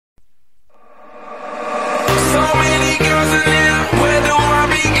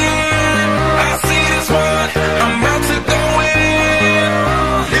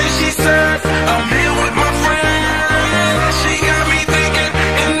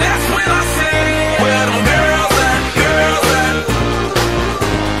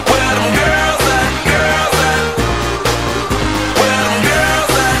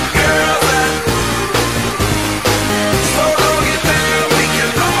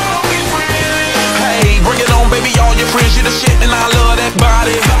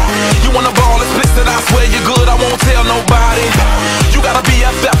swear you're good, I won't tell nobody. You gotta be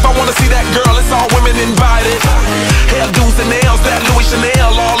BFF, I wanna see that girl, it's all women invited. Hairdos and nails, that Louis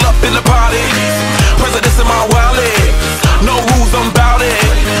Chanel all up in the party. Presidents in my wallet, no rules, I'm bout it.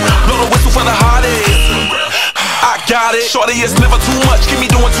 Blow the whistle for the hottest. I got it. Shorty, it's never too much, keep me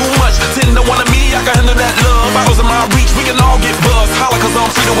doing too much. 10 to 1 of me, I can handle that love. Bottles in my reach, we can all get buzzed. Holla, cause I'm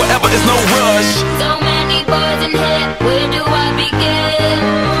free to whatever, it's no rush. So many boys in here, where do I begin?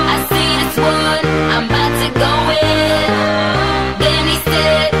 I see this one, I'm about to go in. Then he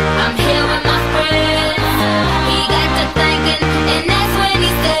said, I'm here with my friends. He got to thinking, and that's when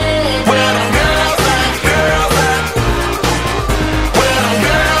he said, where them girls at, girls at? Where them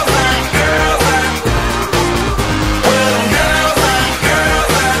girls at, girls at? Where them girls at,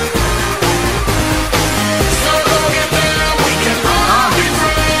 girls at? So go get down, we can all be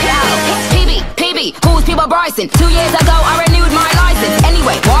free. yo, PB, who's People Bryson? 2 years ago, I renewed my license.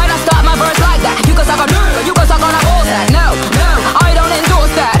 Anyway, why'd I start my verse like that? You can suck on you can suck on a balls that. No, I don't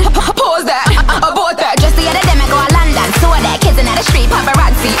endorse that. Pause that, abort that. Just the other day, I go to London, saw that kids in the street,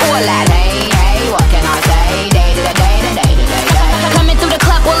 paparazzi, all that. Hey, what can I say? Day to the day, the day to day, day. Coming through the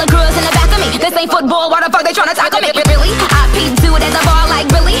club, all the girls in the back of me. This ain't football, why the fuck they tryna tackle me? Really? I peeped dude at the bar like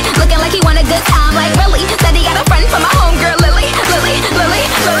Billy, looking like he want a good time like Billy. Said he got a friend from my